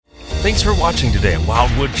Thanks for watching today at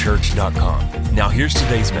wildwoodchurch.com. Now here's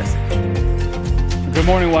today's message. Good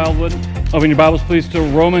morning, Wildwood. Open your Bibles, please, to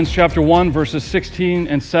Romans chapter 1, verses 16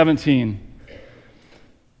 and 17.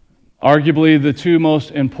 Arguably the two most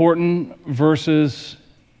important verses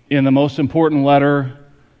in the most important letter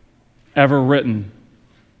ever written.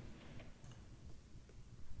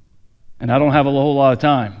 And I don't have a whole lot of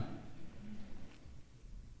time.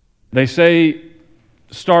 They say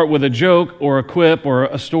start with a joke or a quip or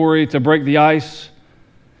a story to break the ice.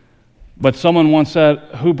 But someone once said,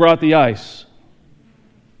 who brought the ice?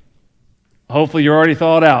 Hopefully you already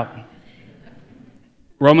thought out.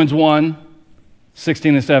 Romans 1,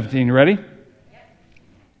 16 and 17. You ready?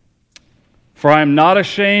 For I am not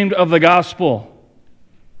ashamed of the gospel,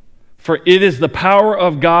 for it is the power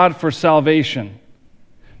of God for salvation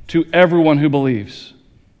to everyone who believes,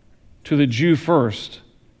 to the Jew first,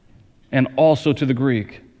 and also to the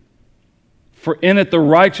Greek. For in it the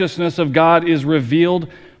righteousness of God is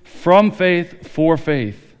revealed from faith for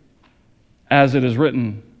faith, as it is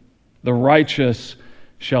written, the righteous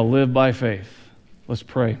shall live by faith. Let's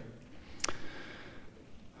pray.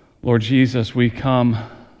 Lord Jesus, we come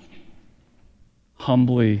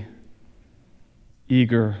humbly,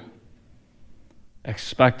 eager,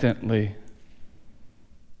 expectantly,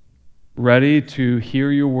 ready to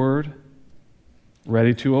hear your word,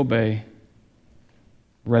 ready to obey,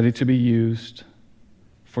 ready to be used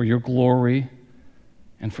for your glory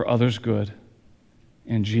and for others' good.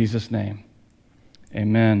 In Jesus' name,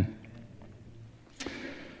 amen.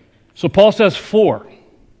 So Paul says for.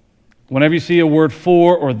 Whenever you see a word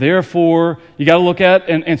for or therefore, you got to look at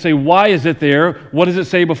and say, why is it there? What does it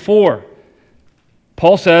say before?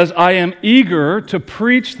 Paul says, I am eager to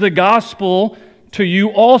preach the gospel to you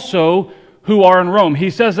also who are in Rome. He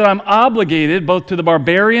says that I'm obligated both to the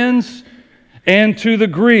barbarians and to the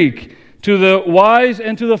Greek, to the wise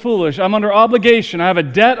and to the foolish. I'm under obligation. I have a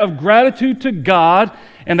debt of gratitude to God,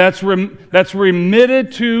 and that's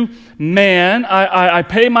remitted to man. I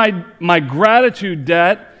pay my gratitude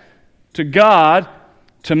debt to God,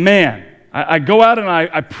 to man. I go out and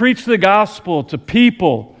I preach the gospel to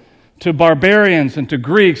people, to barbarians and to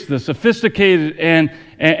Greeks, the sophisticated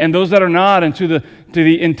and those that are not, and to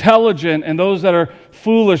the intelligent and those that are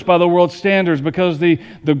foolish by the world's standards, because the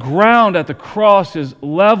ground at the cross is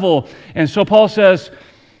level. And so Paul says,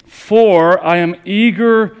 for I am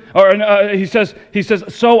eager, he says,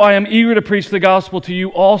 so I am eager to preach the gospel to you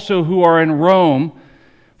also who are in Rome,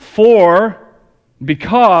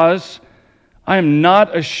 because I am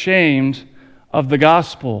not ashamed of the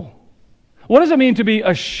gospel. What does it mean to be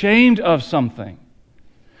ashamed of something?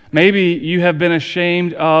 Maybe you have been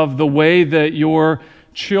ashamed of the way that your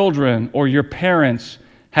children or your parents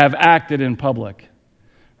have acted in public,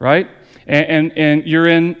 right? And you're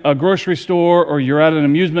in a grocery store or you're at an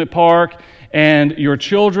amusement park and your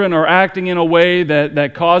children are acting in a way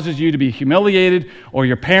that causes you to be humiliated, or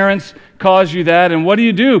your parents cause you that. And what do?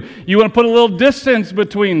 You want to put a little distance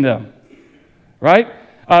between them, right?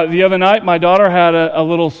 The other night, my daughter had a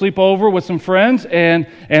little sleepover with some friends, and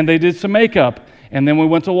they did some makeup. And then we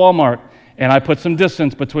went to Walmart, and I put some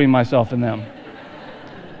distance between myself and them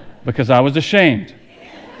because I was ashamed.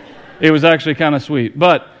 It was actually kind of sweet.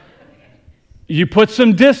 But you put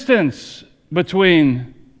some distance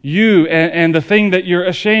between you and the thing that you're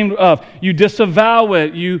ashamed of. You disavow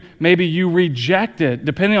it. Maybe you reject it.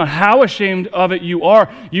 Depending on how ashamed of it you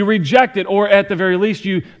are, you reject it, or at the very least,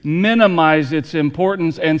 you minimize its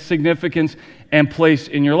importance and significance and place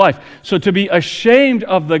in your life. So to be ashamed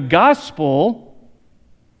of the gospel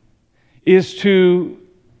is to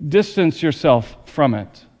distance yourself from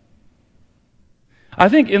it. I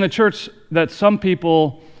think in the church that some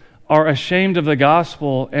people are ashamed of the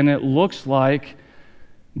gospel, and it looks like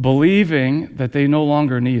believing that they no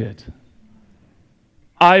longer need it.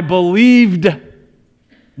 I believed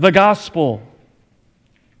the gospel.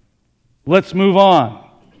 Let's move on.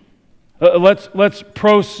 Let's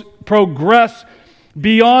progress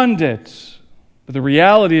beyond it. But the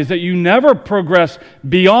reality is that you never progress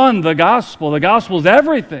beyond the gospel. The gospel is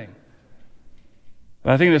everything.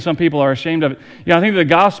 But I think that some people are ashamed of it. I think the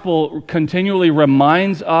gospel continually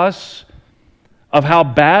reminds us of how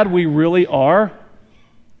bad we really are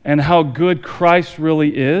and how good Christ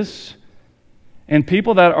really is. And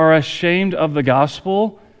people that are ashamed of the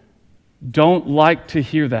gospel don't like to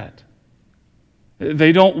hear that.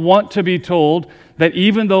 They don't want to be told that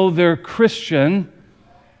even though they're Christian,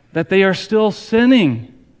 that they are still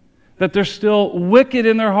sinning, that they're still wicked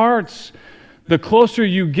in their hearts. The closer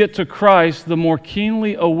you get to Christ, the more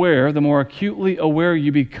keenly aware, the more acutely aware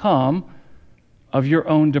you become of your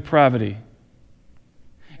own depravity.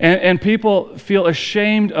 And people feel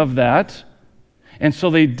ashamed of that, and so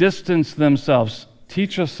they distance themselves.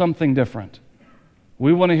 Teach us something different.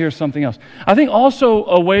 We want to hear something else. I think also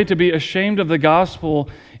a way to be ashamed of the gospel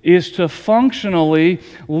is to functionally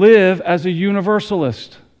live as a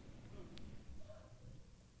universalist.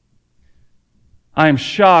 I am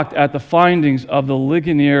shocked at the findings of the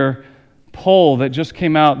Ligonier poll that just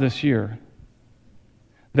came out this year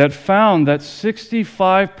that found that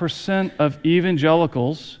 65% of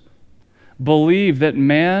evangelicals believe that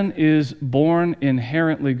man is born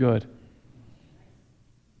inherently good.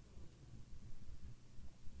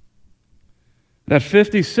 That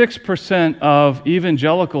 56% of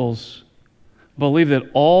evangelicals believe that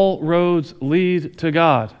all roads lead to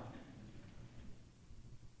God.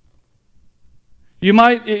 You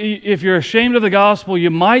might, if you're ashamed of the gospel, you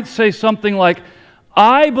might say something like,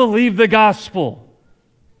 I believe the gospel.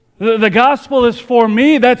 The gospel is for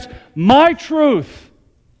me. That's my truth.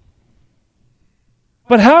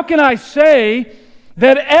 But how can I say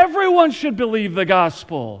that everyone should believe the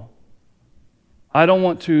gospel? I don't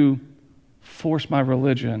want to force my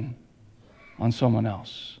religion on someone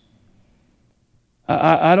else.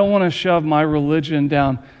 I don't want to shove my religion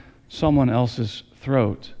down someone else's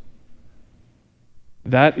throat.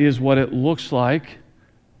 That is what it looks like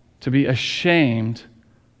to be ashamed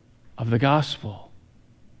of the gospel.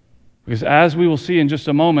 Because as we will see in just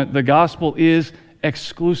a moment, the gospel is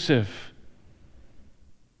exclusive.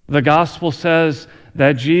 The gospel says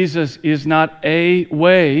that Jesus is not a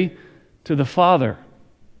way to the Father.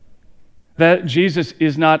 That Jesus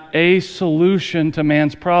is not a solution to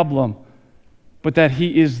man's problem, but that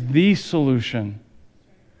He is the solution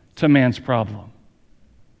to man's problem.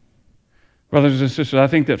 Brothers and sisters, I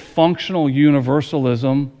think that functional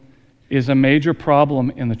universalism is a major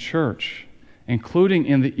problem in the church, including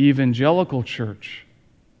in the evangelical church.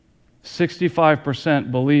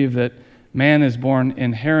 65% believe that man is born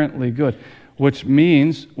inherently good, which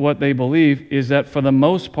means what they believe is that for the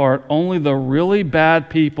most part, only the really bad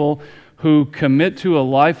people who commit to a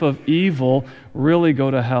life of evil really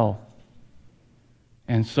go to hell.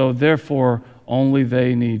 And so therefore, only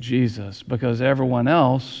they need Jesus, because everyone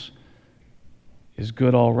else is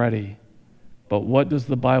good already. But what does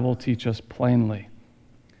the Bible teach us plainly?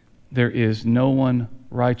 There is no one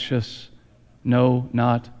righteous, no,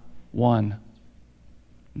 not one.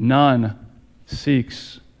 None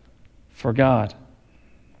seeks for God.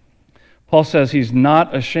 Paul says he's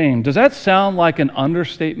not ashamed. Does that sound like an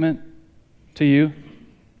understatement to you?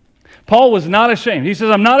 Paul was not ashamed. He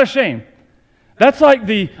says, I'm not ashamed. That's like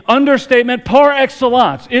the understatement par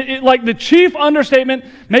excellence. Like the chief understatement,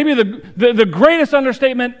 maybe the greatest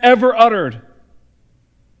understatement ever uttered.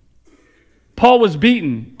 Paul was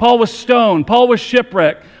beaten. Paul was stoned. Paul was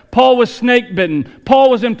shipwrecked. Paul was snake-bitten. Paul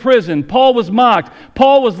was in prison. Paul was mocked.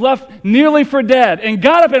 Paul was left nearly for dead and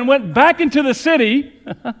got up and went back into the city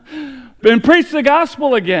and preached the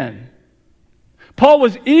gospel again. Paul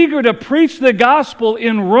was eager to preach the gospel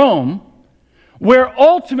in Rome, where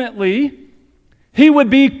ultimately he would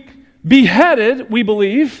be beheaded, we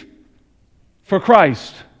believe, for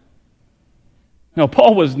Christ. No,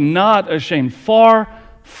 Paul was not ashamed. Far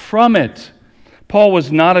from it. Paul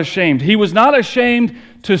was not ashamed. He was not ashamed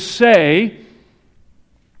to say,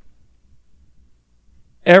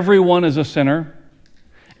 everyone is a sinner,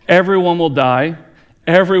 everyone will die,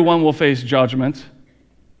 everyone will face judgment,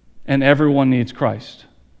 and everyone needs Christ.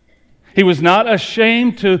 He was not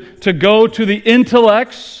ashamed to go to the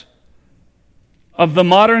intellects of the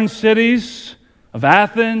modern cities of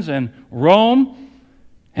Athens and Rome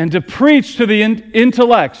and to preach to the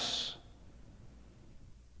intellects,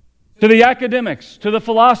 to the academics, to the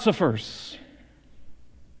philosophers,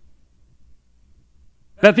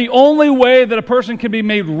 that the only way that a person can be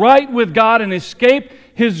made right with God and escape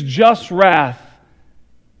His just wrath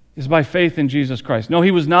is by faith in Jesus Christ. No,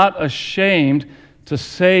 he was not ashamed to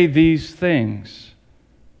say these things.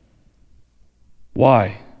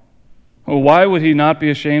 Why? Well, why would he not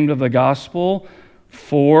be ashamed of the gospel?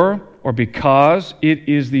 For, or because, it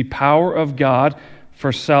is the power of God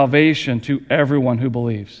for salvation to everyone who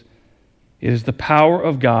believes. It is the power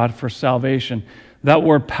of God for salvation. That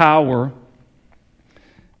word power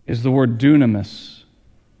is the word dunamis.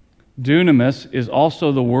 Dunamis is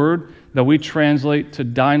also the word that we translate to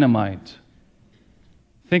dynamite.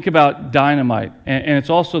 Think about dynamite, and it's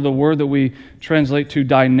also the word that we translate to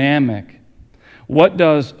dynamic. What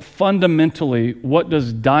does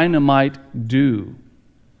dynamite do?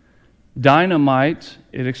 Dynamite,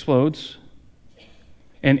 it explodes.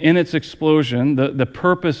 And in its explosion, the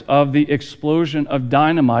purpose of the explosion of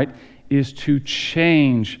dynamite is to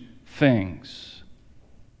change things.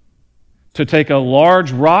 to take a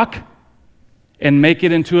large rock and make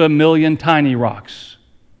it into 1,000,000 tiny rocks,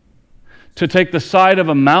 to take the side of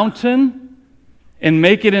a mountain and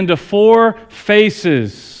make it into 4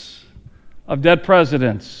 faces of dead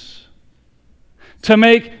presidents, to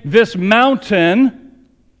make this mountain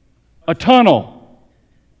a tunnel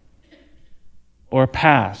or a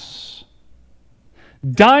pass.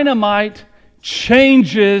 Dynamite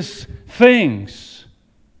changes things.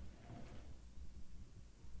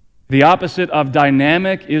 The opposite of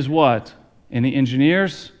dynamic is what? Any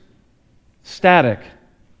engineers? Static.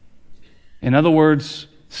 In other words,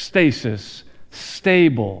 stasis,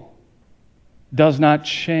 stable, does not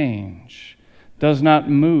change, does not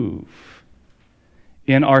move.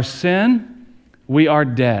 In our sin, we are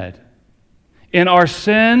dead. In our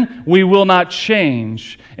sin, we will not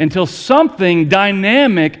change until something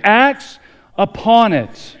dynamic acts upon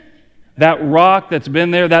it. That rock that's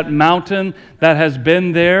been there, that mountain that has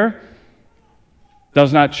been there,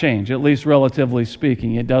 does not change, at least relatively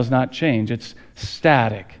speaking. It does not change. It's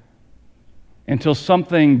static until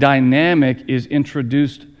something dynamic is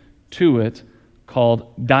introduced to it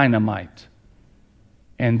called dynamite.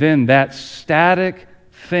 And then that static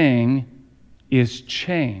thing is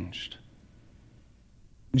changed.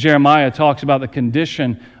 Jeremiah talks about the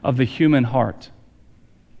condition of the human heart.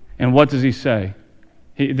 And what does he say?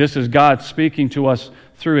 This is God speaking to us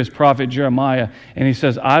through his prophet Jeremiah. And he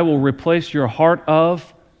says, I will replace your heart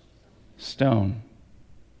of stone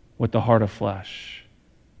with the heart of flesh.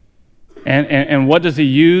 And what does he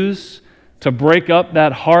use to break up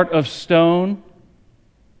that heart of stone?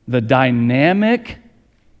 The dynamic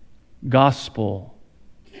gospel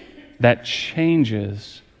that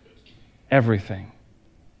changes everything.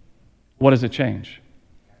 What does it change?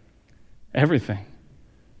 Everything.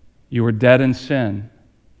 You were dead in sin,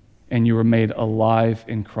 and you were made alive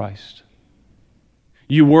in Christ.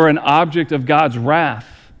 You were an object of God's wrath,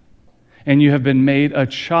 and you have been made a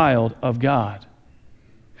child of God.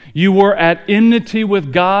 You were at enmity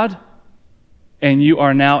with God, and you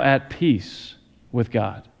are now at peace with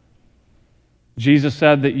God. Jesus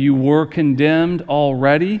said that you were condemned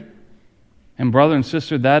already, and brother and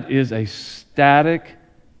sister, that is a static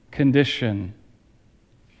condition.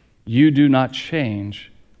 You do not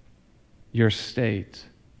change your state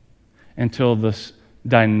until the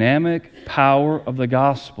dynamic power of the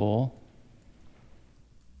gospel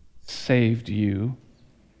saved you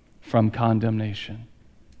from condemnation.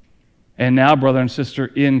 And now, brother and sister,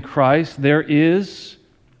 in Christ, there is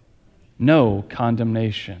no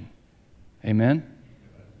condemnation. Amen?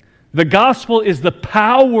 The gospel is the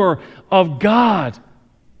power of God.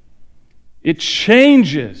 It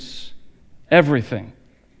changes everything.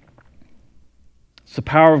 It's the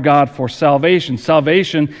power of God for salvation.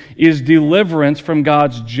 Salvation is deliverance from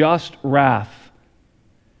God's just wrath.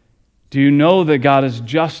 Do you know that God is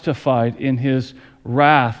justified in his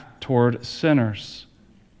wrath toward sinners?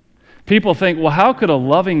 People think, well, how could a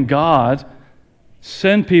loving God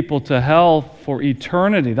send people to hell for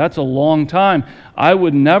eternity? That's a long time. I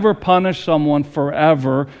would never punish someone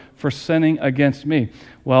forever for sinning against me.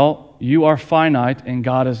 Well, you are finite and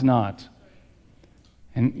God is not.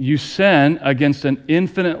 And you sin against an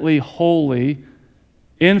infinitely holy,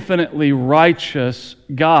 infinitely righteous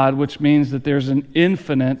God, which means that there's an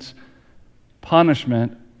infinite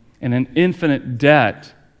punishment and an infinite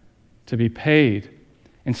debt to be paid.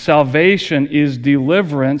 And salvation is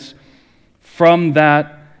deliverance from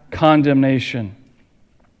that condemnation.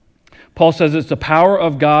 Paul says it's the power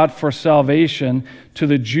of God for salvation to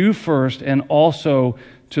the Jew first and also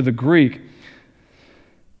to the Greek.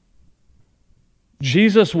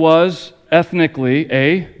 Jesus was ethnically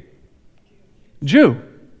a Jew.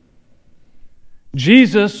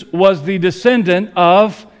 Jesus was the descendant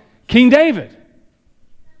of King David,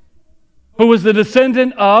 who was the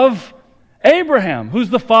descendant of Abraham, who's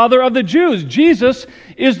the father of the Jews. Jesus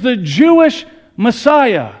is the Jewish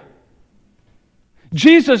Messiah.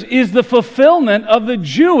 Jesus is the fulfillment of the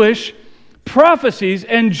Jewish prophecies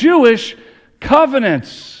and Jewish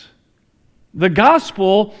covenants. The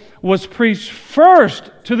gospel was preached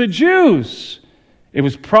first to the Jews. It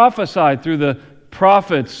was prophesied through the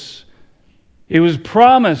prophets. It was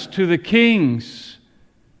promised to the kings.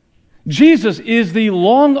 Jesus is the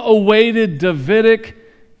long-awaited Davidic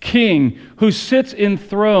king who sits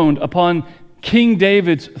enthroned upon King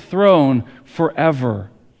David's throne forever.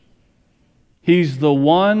 He's the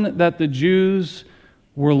one that the Jews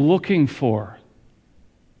were looking for.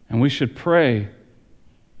 And we should pray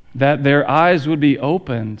that their eyes would be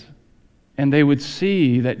opened and they would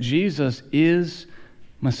see that Jesus is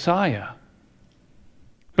Messiah.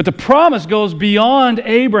 But the promise goes beyond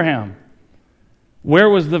Abraham. Where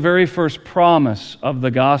was the very first promise of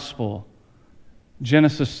the gospel?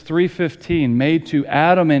 Genesis 3:15, made to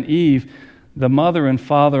Adam and Eve, the mother and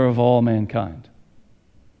father of all mankind.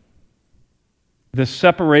 This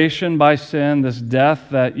separation by sin, this death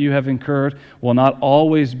that you have incurred, will not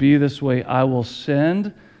always be this way. I will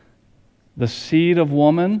send the seed of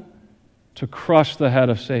woman to crush the head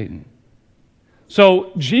of Satan.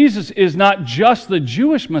 So Jesus is not just the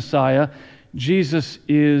Jewish Messiah. Jesus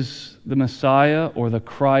is the Messiah or the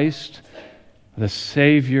Christ, the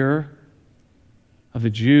Savior of the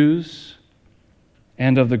Jews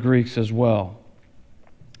and of the Greeks as well.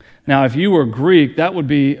 Now, if you were Greek, that would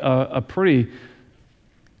be a pretty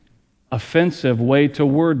offensive way to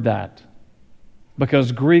word that,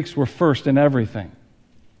 because Greeks were first in everything.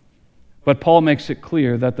 But Paul makes it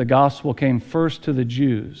clear that the gospel came first to the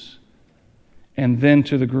Jews and then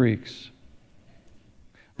to the Greeks.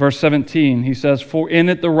 Verse 17, he says, for in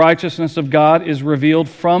it the righteousness of God is revealed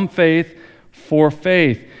from faith for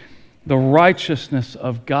faith. The righteousness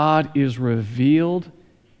of God is revealed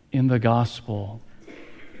in the gospel.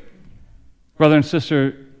 Brother and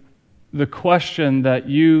sister, the question that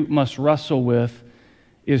you must wrestle with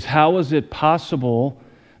is, how is it possible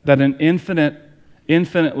that an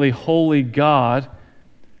infinitely holy God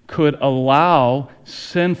could allow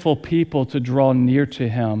sinful people to draw near to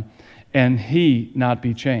Him and He not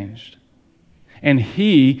be changed? And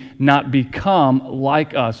He not become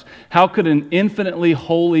like us? How could an infinitely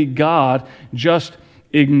holy God just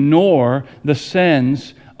ignore the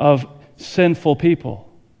sins of sinful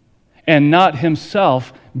people and not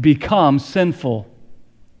Himself become sinful?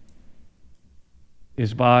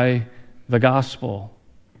 Is by the gospel,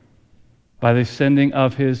 by the sending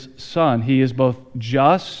of His Son. He is both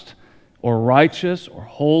just or righteous or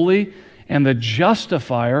holy and the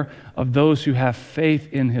justifier of those who have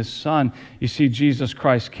faith in His Son. You see, Jesus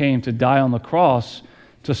Christ came to die on the cross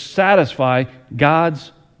to satisfy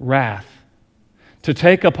God's wrath, to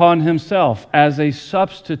take upon Himself as a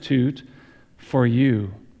substitute for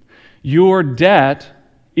you. Your debt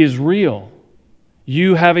is real.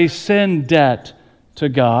 You have a sin debt to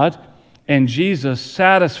God, and Jesus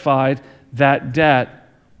satisfied that debt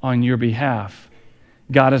on your behalf.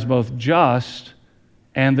 God is both just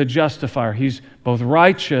and the justifier. He's both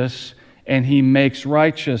righteous and He makes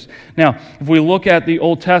righteous. Now, if we look at the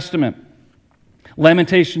Old Testament,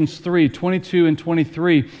 Lamentations 3:22 and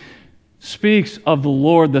 23 speaks of the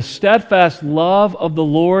Lord. The steadfast love of the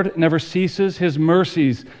Lord never ceases. His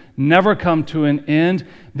mercies never come to an end.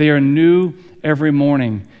 They are new every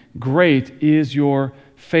morning. Great is your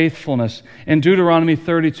faithfulness. In Deuteronomy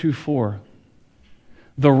 32:4,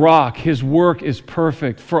 the rock, His work is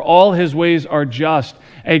perfect, for all His ways are just,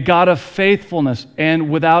 a God of faithfulness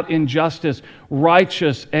and without injustice,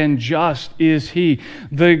 righteous and just is He.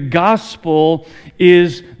 The gospel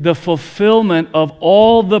is the fulfillment of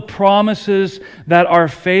all the promises that our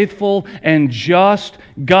faithful and just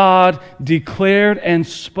God declared and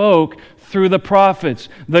spoke through the prophets.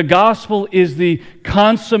 The gospel is the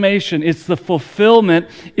consummation, it's the fulfillment.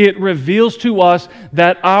 It reveals to us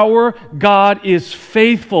that our God is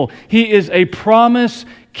faithful. He is a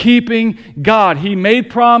promise-keeping God. He made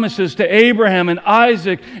promises to Abraham and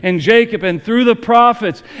Isaac and Jacob and through the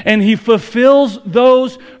prophets, and He fulfills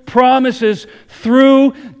those promises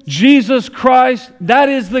through Jesus Christ. That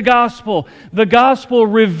is the gospel. The gospel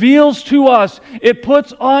reveals to us, it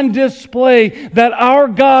puts on display that our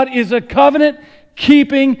God is a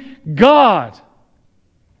covenant-keeping God.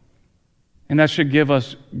 And that should give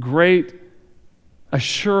us great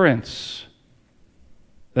assurance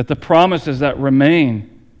that the promises that remain,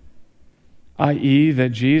 i.e., that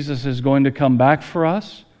Jesus is going to come back for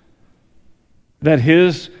us, that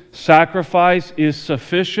His sacrifice is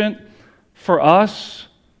sufficient for us,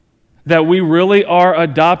 that we really are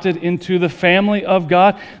adopted into the family of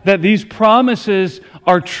God, that these promises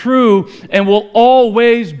are true and will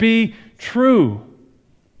always be true.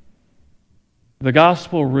 The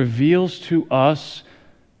gospel reveals to us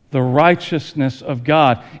the righteousness of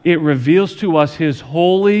God. It reveals to us His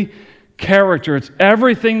holy character. It's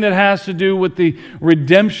everything that has to do with the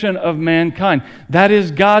redemption of mankind. That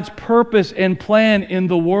is God's purpose and plan in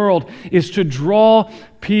the world, is to draw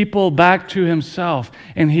people back to Himself.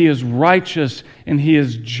 And He is righteous and He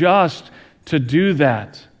is just to do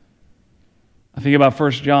that. I think about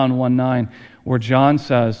 1 John 1:9, where John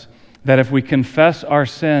says that if we confess our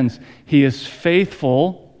sins, He is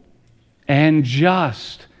faithful and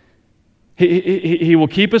just. He will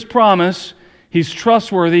keep His promise. He's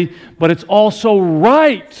trustworthy, but it's also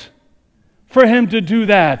right for Him to do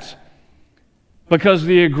that, because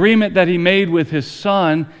the agreement that He made with His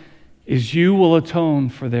Son is, you will atone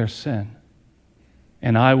for their sin.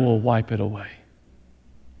 and I will wipe it away.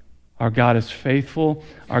 Our God is faithful.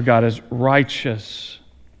 Our God is righteous.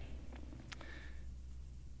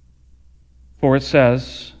 For it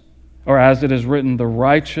says, or as it is written, the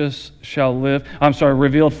righteous shall live.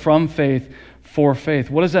 Revealed from faith for faith.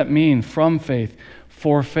 What does that mean? From faith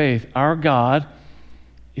for faith. Our God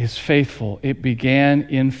is faithful. It began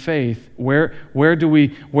in faith. Where do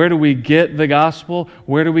we get the gospel?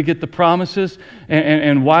 Where do we get the promises?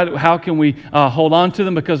 And why? How can we hold on to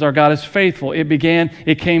them? Because our God is faithful.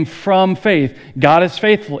 It came from faith. God is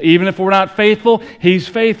faithful. Even if we're not faithful, He's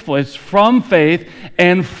faithful. It's from faith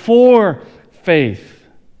and for faith.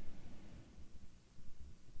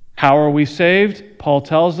 How are we saved? Paul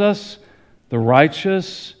tells us, the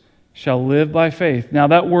righteous shall live by faith. Now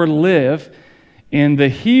that word live in the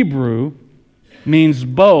Hebrew means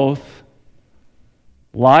both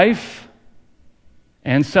life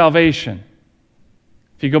and salvation.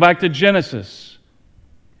 If you go back to Genesis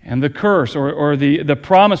and the curse or the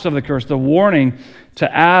promise of the curse, the warning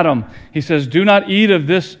to Adam, he says, do not eat of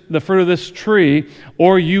the fruit of this tree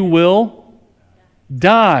or you will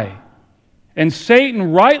die. And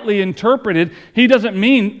Satan rightly interpreted, he doesn't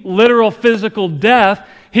mean literal physical death.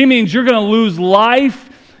 He means you're going to lose life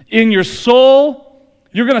in your soul.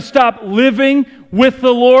 You're going to stop living with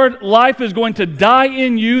the Lord. Life is going to die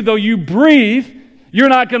in you. Though you breathe, you're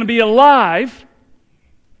not going to be alive.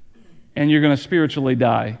 And you're going to spiritually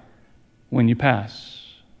die when you pass.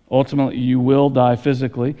 Ultimately, you will die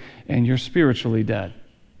physically, and you're spiritually dead.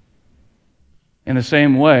 In the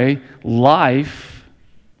same way, life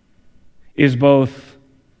is both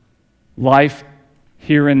life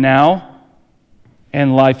here and now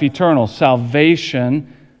and life eternal,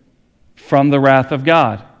 salvation from the wrath of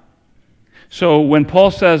God. So when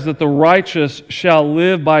Paul says that the righteous shall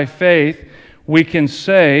live by faith, we can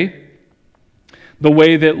say the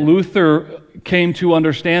way that Luther came to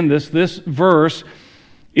understand this verse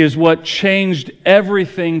is what changed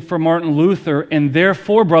everything for Martin Luther, and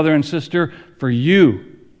therefore, brother and sister, for you.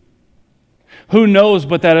 Who knows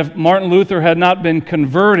but that if Martin Luther had not been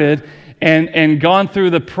converted and gone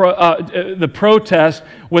through the protest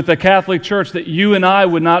with the Catholic Church, that you and I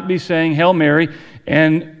would not be saying Hail Mary,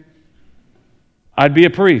 and I'd be a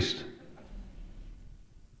priest.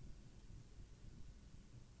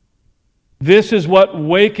 This is what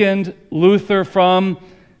wakened Luther from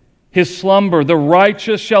his slumber. The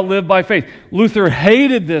righteous shall live by faith. Luther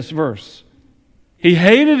hated this verse. He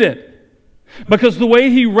hated it because the way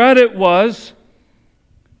he read it was,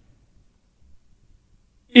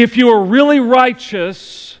 if you are really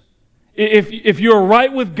righteous, if you are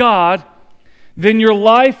right with God, then your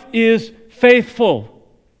life is faithful.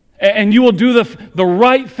 And you will do the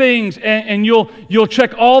right things, and you'll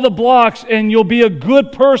check all the blocks, and you'll be a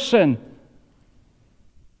good person.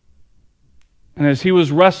 And as he was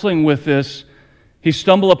wrestling with this, he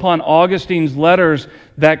stumbled upon Augustine's letters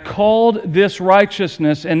that called this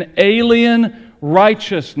righteousness an alien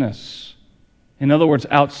righteousness. In other words,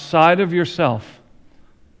 outside of yourself.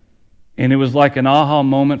 And it was like an aha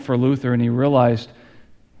moment for Luther, and he realized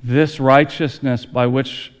this righteousness by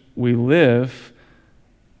which we live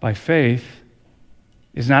by faith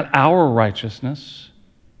is not our righteousness.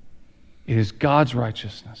 It is God's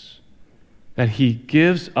righteousness that He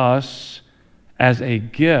gives us as a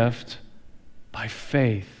gift by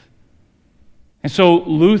faith. And so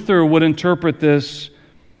Luther would interpret this,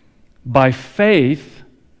 by faith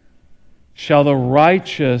shall the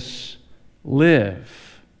righteous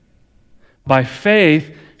live. By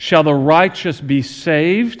faith shall the righteous be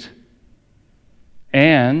saved,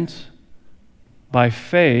 and by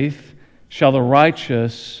faith shall the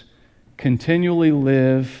righteous continually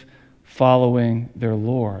live following their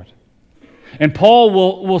Lord. And Paul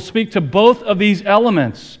will speak to both of these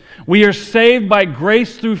elements. We are saved by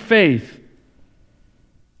grace through faith.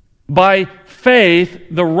 By faith,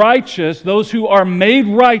 the righteous, those who are made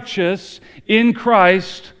righteous in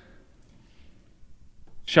Christ,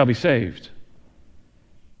 shall be saved.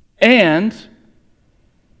 And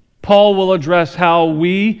Paul will address how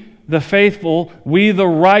we, the faithful, we, the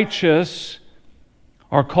righteous,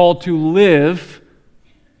 are called to live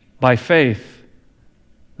by faith.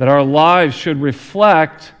 That our lives should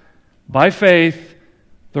reflect, by faith,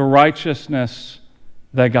 the righteousness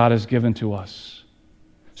that God has given to us.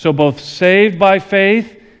 So both saved by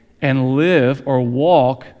faith and live or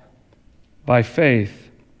walk by faith.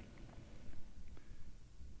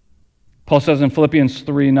 Paul says in Philippians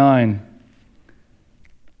 3:9,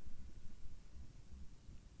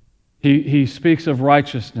 he speaks of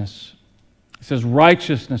righteousness. He says,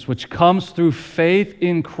 righteousness which comes through faith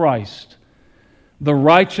in Christ, the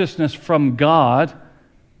righteousness from God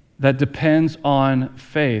that depends on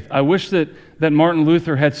faith. I wish that Martin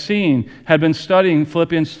Luther had been studying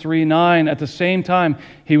Philippians 3:9 at the same time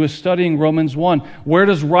he was studying Romans 1. Where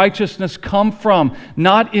does righteousness come from?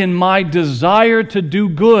 Not in my desire to do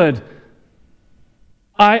good.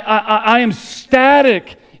 I am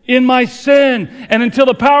static in my sin, and until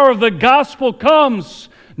the power of the gospel comes,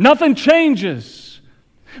 nothing changes.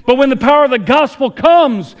 But when the power of the gospel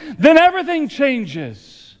comes, then everything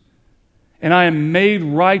changes. And I am made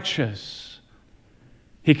righteous.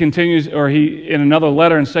 He continues, in another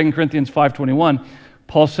letter in 2 Corinthians 5:21,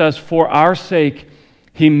 Paul says, for our sake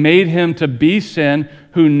he made him to be sin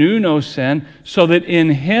who knew no sin, so that in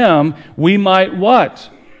him we might what?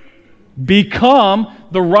 Become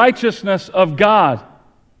the righteousness of God.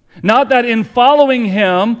 Not that in following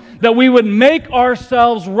him that we would make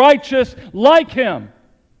ourselves righteous like him.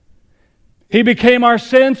 He became our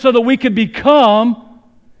sin so that we could become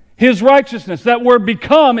his righteousness. That word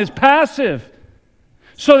become is passive.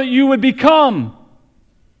 So that you would become.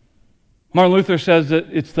 Martin Luther says that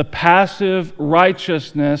it's the passive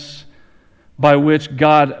righteousness by which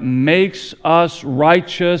God makes us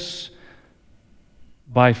righteous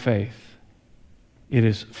by faith. It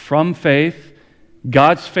is from faith,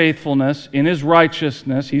 God's faithfulness in His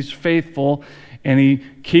righteousness. He's faithful and He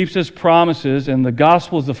keeps His promises, and the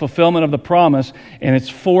gospel is the fulfillment of the promise, and it's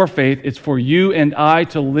for faith. It's for you and I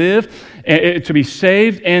to live, to be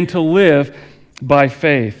saved and to live by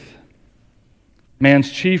faith.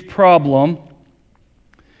 Man's chief problem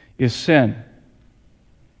is sin,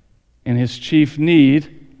 and his chief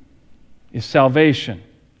need is salvation.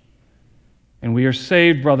 And we are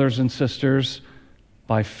saved, brothers and sisters,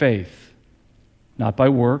 by faith, not by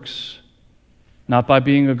works, not by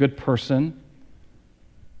being a good person,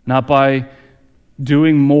 not by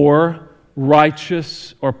doing more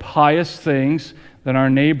righteous or pious things than our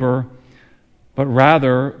neighbor, but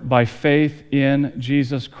rather by faith in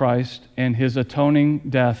Jesus Christ and His atoning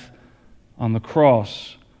death on the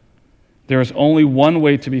cross. There is only one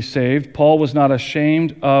way to be saved. Paul was not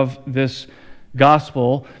ashamed of this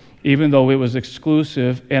gospel, even though it was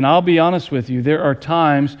exclusive. And I'll be honest with you, there are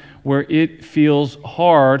times where it feels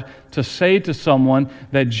hard to say to someone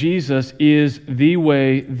that Jesus is the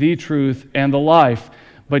way, the truth, and the life.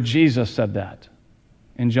 But Jesus said that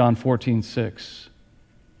in John 14:6.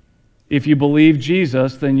 If you believe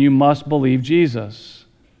Jesus, then you must believe Jesus.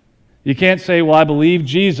 You can't say, well, I believe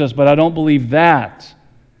Jesus, but I don't believe that.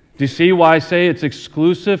 Do you see why I say it's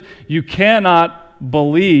exclusive? You cannot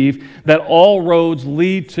believe that all roads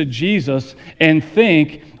lead to Jesus and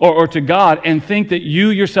think, or to God, and think that you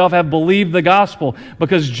yourself have believed the gospel,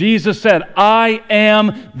 because Jesus said, I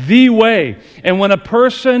am the way. And when a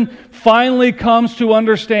person finally comes to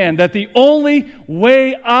understand that the only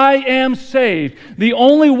way I am saved, the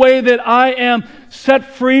only way that I am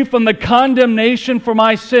set free from the condemnation for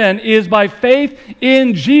my sin is by faith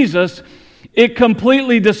in Jesus, it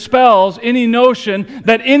completely dispels any notion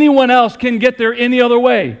that anyone else can get there any other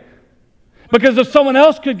way. Because if someone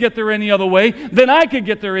else could get there any other way, then I could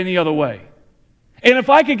get there any other way. And if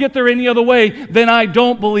I could get there any other way, then I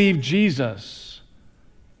don't believe Jesus.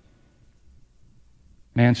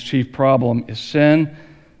 Man's chief problem is sin.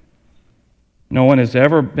 No one has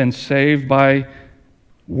ever been saved by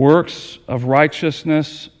works of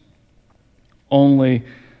righteousness, only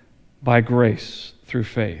by grace through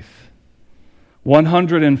faith.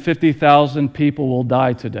 150,000 people will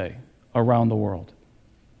die today around the world.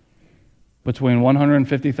 Between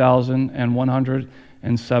 150,000 and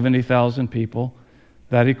 170,000 people,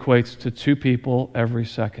 that equates to 2 people every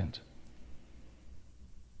second.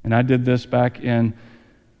 And I did this back in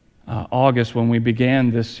August when we began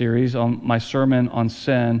this series on my sermon on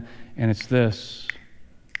sin, and it's this.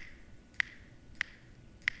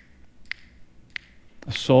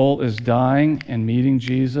 A soul is dying and meeting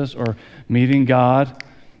Jesus or meeting God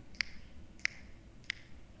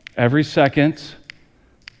every second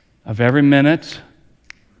of every minute,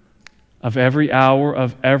 of every hour,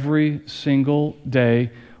 of every single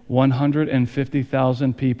day.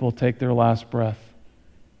 150,000 people take their last breath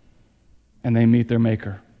and they meet their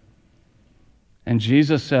Maker. And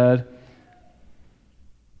Jesus said,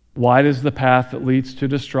 wide is the path that leads to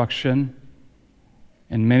destruction,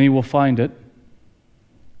 and many will find it.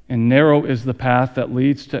 And narrow is the path that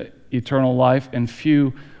leads to eternal life, and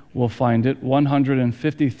few will find it.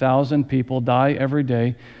 150,000 people die every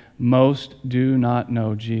day. Most do not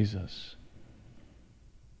know Jesus.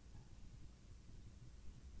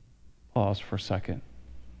 Pause for a second.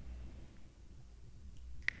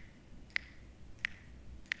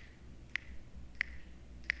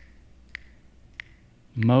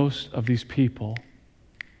 Most of these people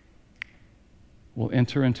will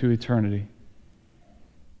enter into eternity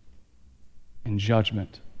in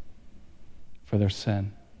judgment for their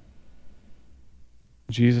sin.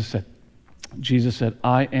 Jesus said,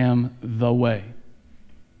 I am the way.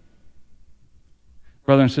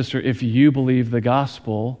 Brother and sister, if you believe the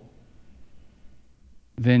gospel,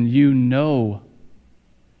 then you know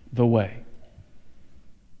the way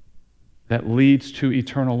that leads to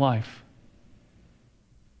eternal life.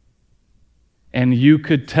 And you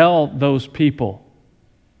could tell those people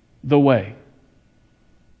the way.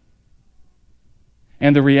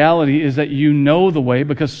 And the reality is that you know the way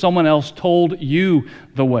because someone else told you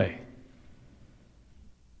the way.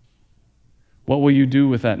 What will you do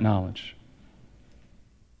with that knowledge?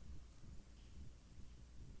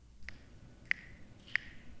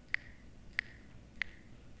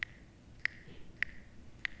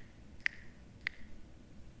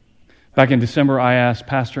 Back in December, I asked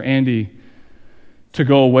Pastor Andy to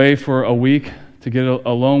go away for a week to get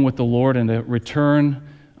alone with the Lord and to return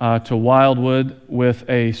to Wildwood with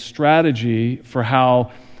a strategy for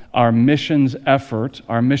how our missions effort,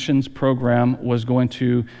 our missions program was going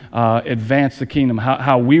to advance the kingdom,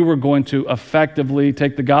 how we were going to effectively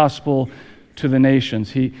take the gospel to the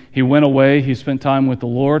nations. He went away, he spent time with the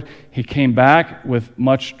Lord, he came back with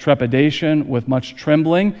much trepidation, with much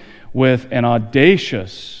trembling, with an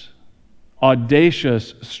audacious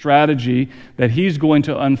strategy that he's going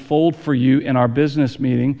to unfold for you in our business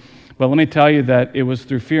meeting. But let me tell you that it was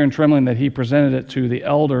through fear and trembling that he presented it to the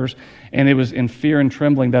elders, and it was in fear and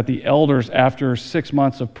trembling that the elders, after 6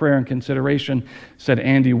 months of prayer and consideration, said,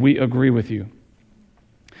 Andy, we agree with you.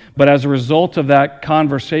 But as a result of that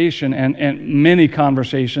conversation and many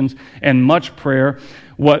conversations and much prayer,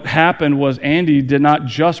 what happened was Andy did not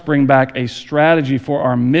just bring back a strategy for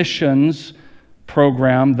our missions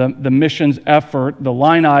program, the missions effort, the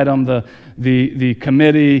line item, the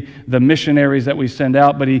committee, the missionaries that we send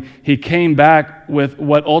out, but he came back with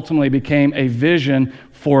what ultimately became a vision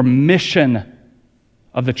for mission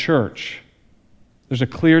of the church. There's a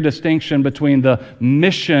clear distinction between the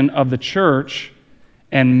mission of the church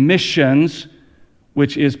and missions,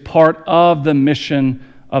 which is part of the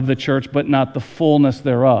mission of the church, but not the fullness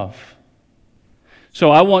thereof.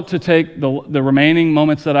 So I want to take the remaining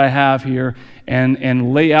moments that I have here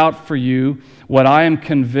and lay out for you what I am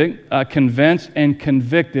convinced and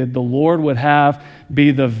convicted the Lord would have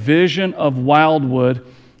be the vision of Wildwood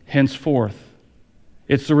henceforth.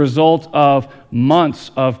 It's the result of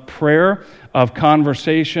months of prayer, of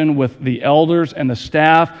conversation with the elders and the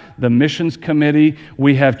staff, the missions committee.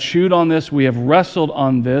 We have chewed on this, we have wrestled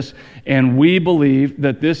on this, and we believe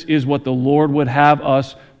that this is what the Lord would have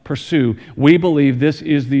us pursue. We believe this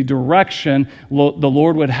is the direction the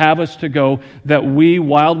Lord would have us to go, that we,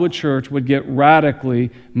 Wildwood Church, would get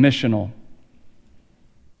radically missional.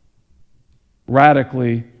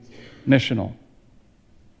 Radically missional.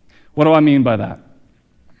 What do I mean by that?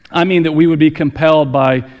 I mean that we would be compelled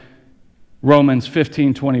by Romans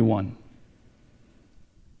 15:21.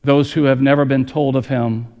 Those who have never been told of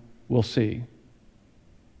Him will see.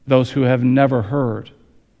 Those who have never heard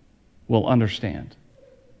will understand.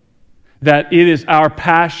 That it is our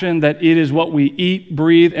passion, that it is what we eat,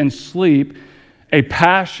 breathe, and sleep, a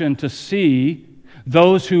passion to see.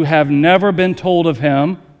 Those who have never been told of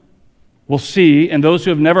Him will see, and those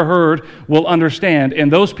who have never heard will understand.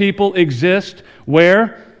 And those people exist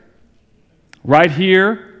where? Right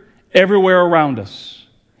here, everywhere around us.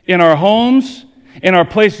 In our homes, in our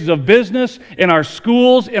places of business, in our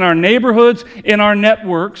schools, in our neighborhoods, in our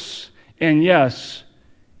networks, and yes,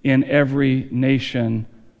 in every nation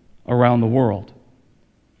around the world.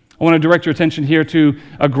 I want to direct your attention here to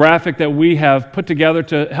a graphic that we have put together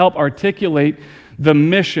to help articulate the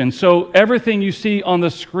mission. So everything you see on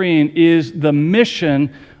the screen is the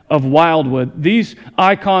mission of Wildwood. These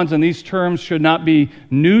icons and these terms should not be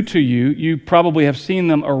new to you. You probably have seen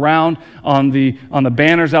them around on the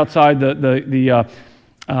banners outside, the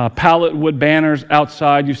pallet wood banners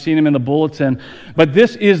outside. You've seen them in the bulletin. But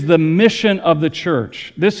this is the mission of the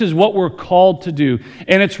church. This is what we're called to do.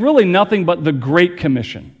 And it's really nothing but the Great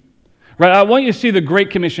Commission. Right? I want you to see the Great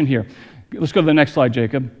Commission here. Let's go to the next slide,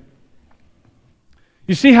 Jacob.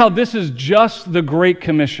 You see how this is just the Great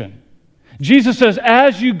Commission. Jesus says,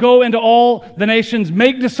 as you go into all the nations,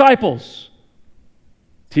 make disciples.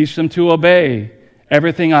 Teach them to obey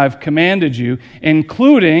everything I've commanded you,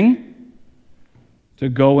 including to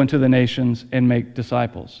go into the nations and make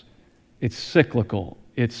disciples. It's cyclical.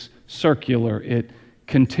 It's circular. It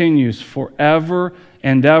continues forever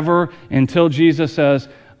and ever until Jesus says,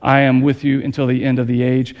 I am with you until the end of the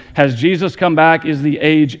age. Has Jesus come back? Is the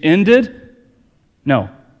age ended? No.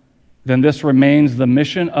 then this remains the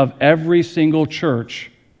mission of every single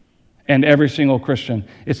church and every single Christian.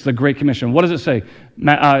 It's the Great Commission. What does it say?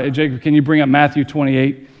 Jacob, can you bring up Matthew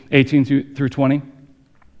 28, 18 through 20?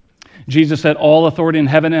 Jesus said, all authority in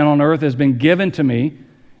heaven and on earth has been given to me.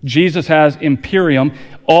 Jesus has imperium,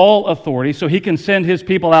 all authority, so he can send his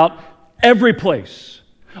people out every place.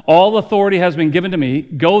 All authority has been given to me.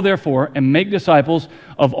 Go therefore and make disciples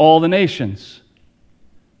of all the nations,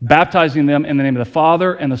 baptizing them in the name of the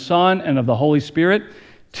Father and the Son and of the Holy Spirit,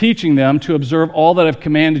 teaching them to observe all that I've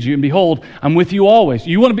commanded you. And behold, I'm with you always.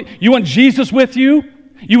 You want Jesus with you?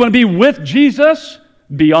 You want to be with Jesus?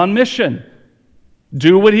 Be on mission.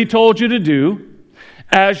 Do what he told you to do.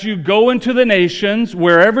 As you go into the nations,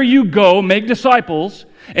 wherever you go, make disciples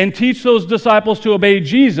and teach those disciples to obey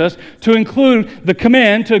Jesus, to include the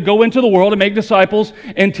command to go into the world and make disciples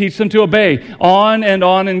and teach them to obey. On and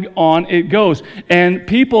on and on it goes. And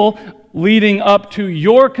people leading up to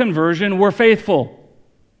your conversion were faithful.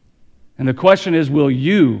 And the question is, will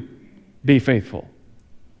you be faithful?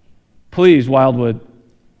 Please, Wildwood,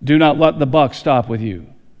 do not let the buck stop with you.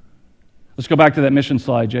 Let's go back to that mission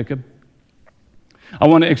slide, Jacob. I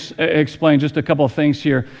want to explain just a couple of things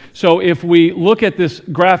here. So if we look at this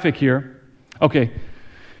graphic here, okay,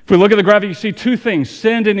 if we look at the graphic, you see two things,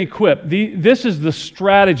 send and equip. This is the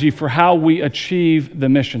strategy for how we achieve the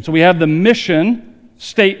mission. So we have the mission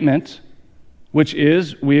statement, which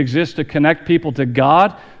is we exist to connect people to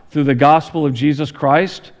God through the gospel of Jesus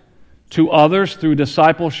Christ, to others through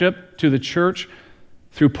discipleship, to the church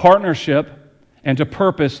through partnership, and to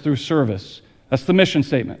purpose through service. That's the mission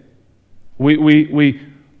statement. We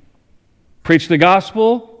preach the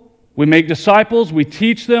gospel, we make disciples, we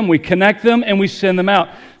teach them, we connect them, and we send them out.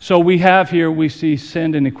 So we have here, we see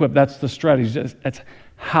send and equip. That's the strategy. That's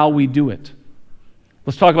how we do it.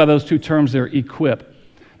 Let's talk about those two terms there, equip.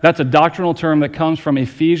 That's a doctrinal term that comes from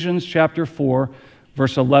Ephesians chapter 4,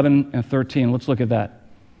 verse 11 and 13. Let's look at that.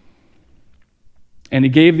 And he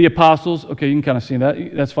gave the apostles, okay, you can kind of see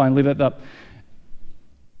that. That's fine, leave that up.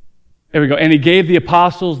 There we go. And he gave the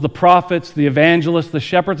apostles, the prophets, the evangelists, the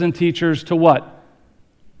shepherds and teachers to what?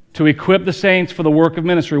 To equip the saints for the work of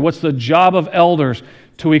ministry. What's the job of elders?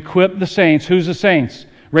 To equip the saints. Who's the saints?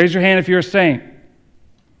 Raise your hand if you're a saint.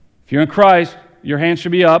 If you're in Christ, your hand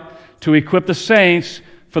should be up. To equip the saints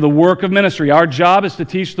for the work of ministry. Our job is to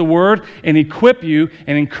teach the word and equip you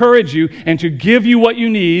and encourage you and to give you what you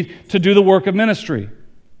need to do the work of ministry.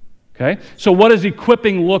 Okay? So what does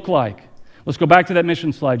equipping look like? Let's go back to that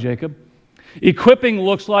mission slide, Jacob. Equipping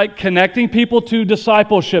looks like connecting people to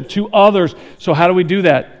discipleship, to others. So how do we do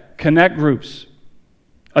that? Connect groups,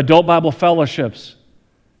 adult Bible fellowships,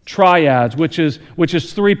 triads, which is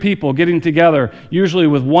three people getting together, usually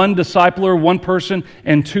with one discipler, one person,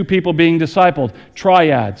 and two people being discipled.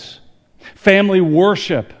 Triads. Family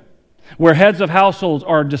worship, where heads of households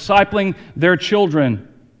are discipling their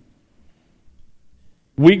children.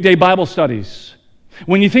 Weekday Bible studies.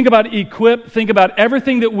 When you think about equip, think about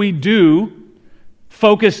everything that we do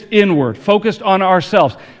focused inward, focused on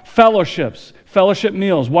ourselves. Fellowships, fellowship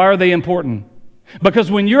meals. Why are they important? Because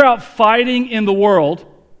when you're out fighting in the world,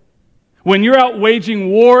 when you're out waging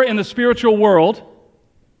war in the spiritual world,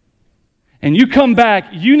 and you come back,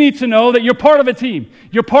 you need to know that you're part of a team.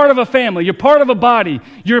 You're part of a family. You're part of a body.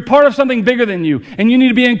 You're part of something bigger than you. And you need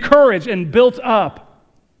to be encouraged and built up.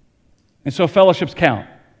 And so fellowships count.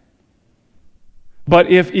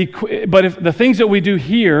 But if the things that we do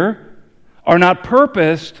here are not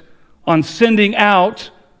purposed on sending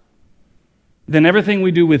out, then everything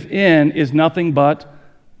we do within is nothing but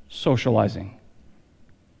socializing.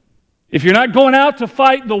 If you're not going out to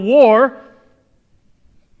fight the war,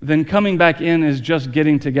 then coming back in is just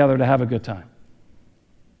getting together to have a good time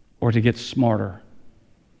or to get smarter.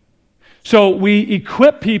 So we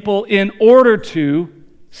equip people in order to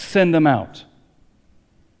send them out.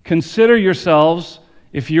 Consider yourselves,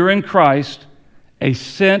 if you're in Christ, a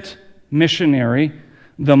sent missionary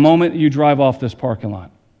the moment you drive off this parking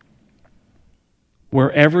lot.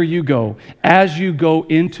 Wherever you go, as you go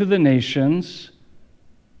into the nations,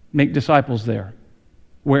 make disciples there.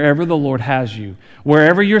 Wherever the Lord has you.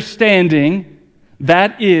 Wherever you're standing,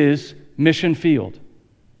 that is mission field.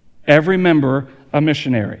 Every member a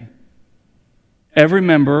missionary. Every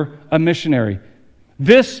member a missionary.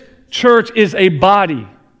 This church is a body.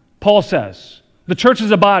 Paul says, the church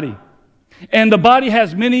is a body, and the body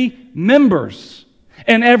has many members,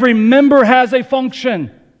 and every member has a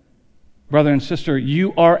function. Brother and sister,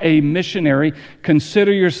 you are a missionary.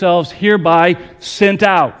 Consider yourselves hereby sent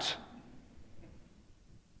out.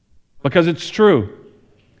 Because it's true.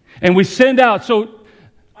 And we send out. So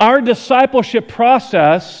our discipleship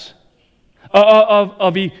process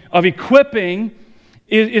of equipping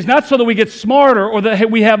is not so that we get smarter or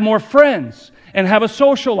that we have more friends and have a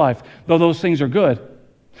social life, though those things are good,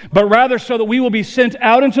 but rather so that we will be sent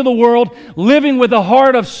out into the world living with a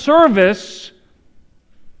heart of service,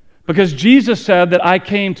 because Jesus said that I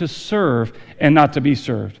came to serve and not to be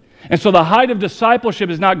served. And so the height of discipleship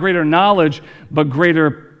is not greater knowledge, but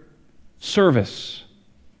greater service.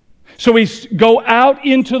 So we go out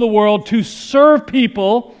into the world to serve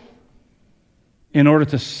people in order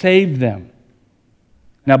to save them.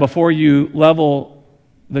 Now, before you level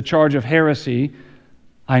the charge of heresy,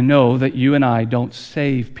 I know that you and I don't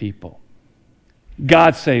save people.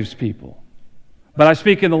 God saves people. But I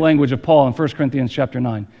speak in the language of Paul in 1 Corinthians chapter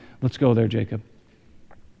 9. Let's go there, Jacob.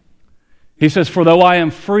 He says, "For though I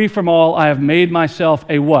am free from all, I have made myself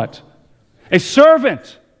a" what? "A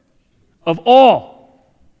servant of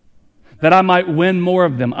all, that I might win more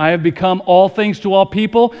of them. I have become all things to all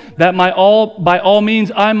people, that by all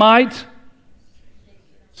means I might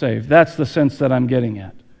save." That's the sense that I'm getting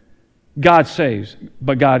at. God saves,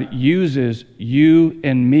 but God uses you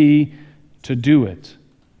and me to do it.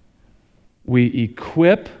 We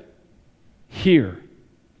equip here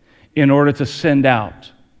in order to send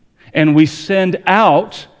out. And we send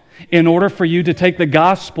out in order for you to take the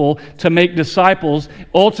gospel to make disciples,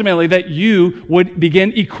 ultimately that you would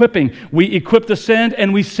begin equipping. We equip to send,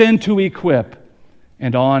 and we send to equip.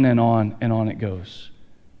 And on and on and on it goes.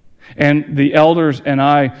 And the elders and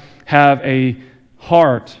I have a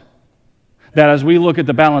heart that as we look at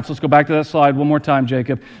the balance, let's go back to that slide one more time,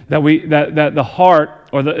 Jacob, that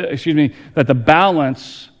the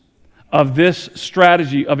balance of this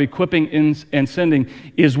strategy of equipping and sending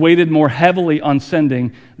is weighted more heavily on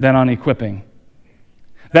sending than on equipping.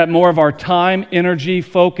 That more of our time, energy,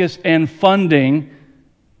 focus, and funding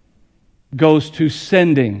goes to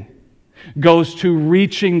sending, goes to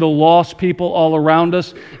reaching the lost people all around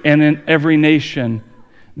us and in every nation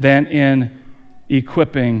than in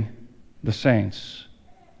equipping the saints.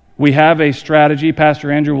 We have a strategy.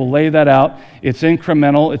 Pastor Andrew will lay that out. It's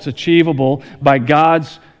incremental. It's achievable by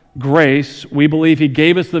God's grace. We believe He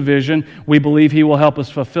gave us the vision. We believe He will help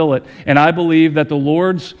us fulfill it. And I believe that the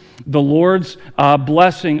Lord's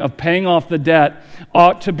blessing of paying off the debt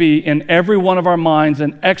ought to be in every one of our minds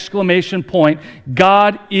an exclamation point.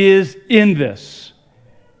 God is in this.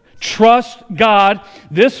 Trust God.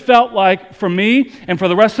 This felt like, for me and for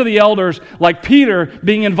the rest of the elders, like Peter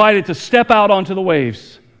being invited to step out onto the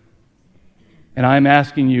waves. And I'm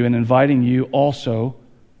asking you and inviting you also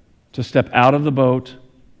to step out of the boat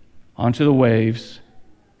onto the waves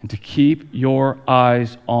and to keep your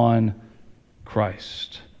eyes on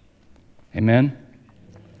Christ. Amen?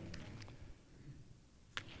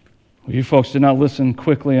 Well, you folks did not listen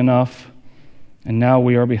quickly enough, and now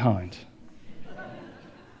we are behind.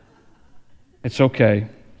 It's okay.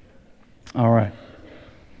 All right.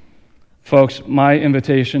 Folks, my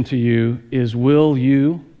invitation to you is, will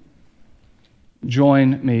you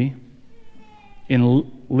join me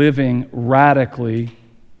in living radically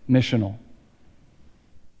missional?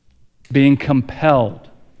 Being compelled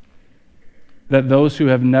that those who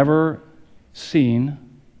have never seen,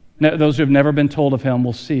 those who have never been told of Him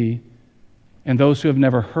will see, and those who have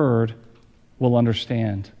never heard will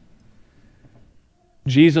understand.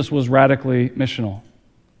 Jesus was radically missional.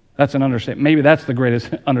 That's an understatement. Maybe that's the greatest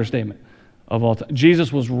understatement of all time.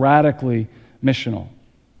 Jesus was radically missional.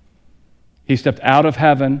 He stepped out of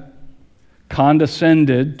heaven,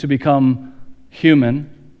 condescended to become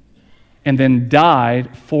human, and then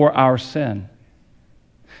died for our sin.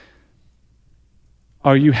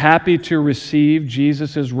 Are you happy to receive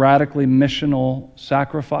Jesus' radically missional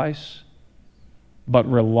sacrifice, but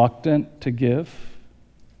reluctant to give?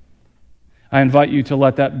 I invite you to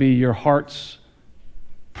let that be your heart's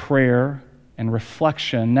prayer and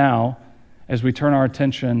reflection now as we turn our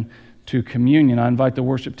attention to communion. I invite the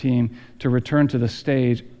worship team to return to the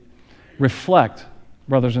stage. Reflect,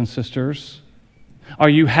 brothers and sisters. Are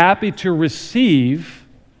you happy to receive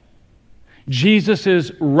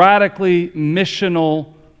Jesus' radically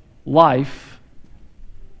missional life,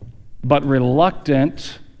 but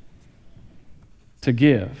reluctant to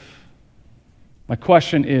give? My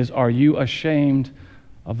question is, are you ashamed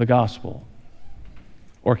of the gospel?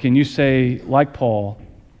 Or can you say, like Paul,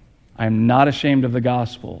 I am not ashamed of the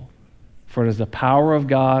gospel, for it is the power of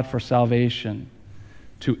God for salvation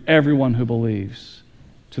to everyone who believes,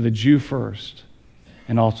 to the Jew first,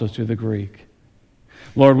 and also to the Greek.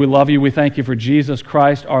 Lord, we love you. We thank you for Jesus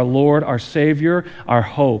Christ, our Lord, our Savior, our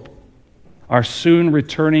hope, our soon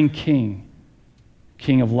returning King,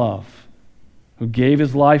 King of love, who gave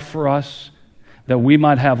His life for us that we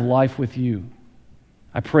might have life with you.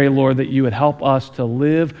 I pray, Lord, that you would help us to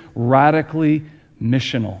live radically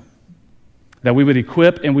missional, that we would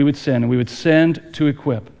equip and we would send, and we would send to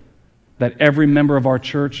equip, that every member of our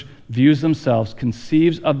church views themselves,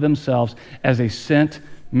 conceives of themselves as a sent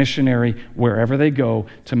missionary wherever they go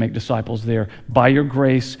to make disciples there. By your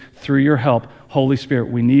grace, through your help, Holy Spirit,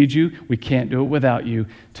 we need you. We can't do it without you.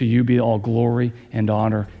 To you be all glory and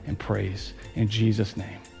honor and praise. In Jesus'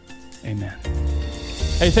 name, amen.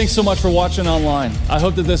 Hey, thanks so much for watching online. I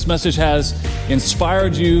hope that this message has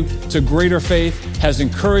inspired you to greater faith, has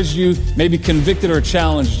encouraged you, maybe convicted or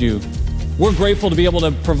challenged you. We're grateful to be able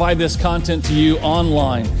to provide this content to you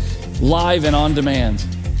online, live and on demand.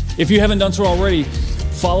 If you haven't done so already,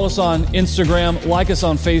 follow us on Instagram, like us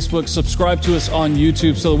on Facebook, subscribe to us on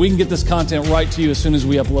YouTube so that we can get this content right to you as soon as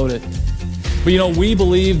we upload it. But we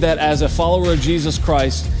believe that as a follower of Jesus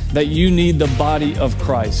Christ, that you need the body of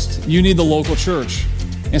Christ. You need the local church.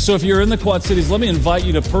 And so if you're in the Quad Cities, let me invite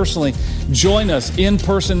you to personally join us in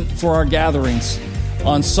person for our gatherings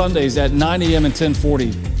on Sundays at 9 a.m. and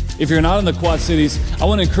 10:40. If you're not in the Quad Cities, I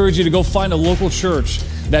want to encourage you to go find a local church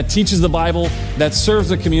that teaches the Bible, that serves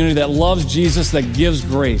the community, that loves Jesus, that gives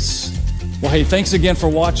grace. Well, hey, thanks again for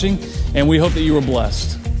watching, and we hope that you were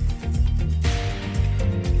blessed.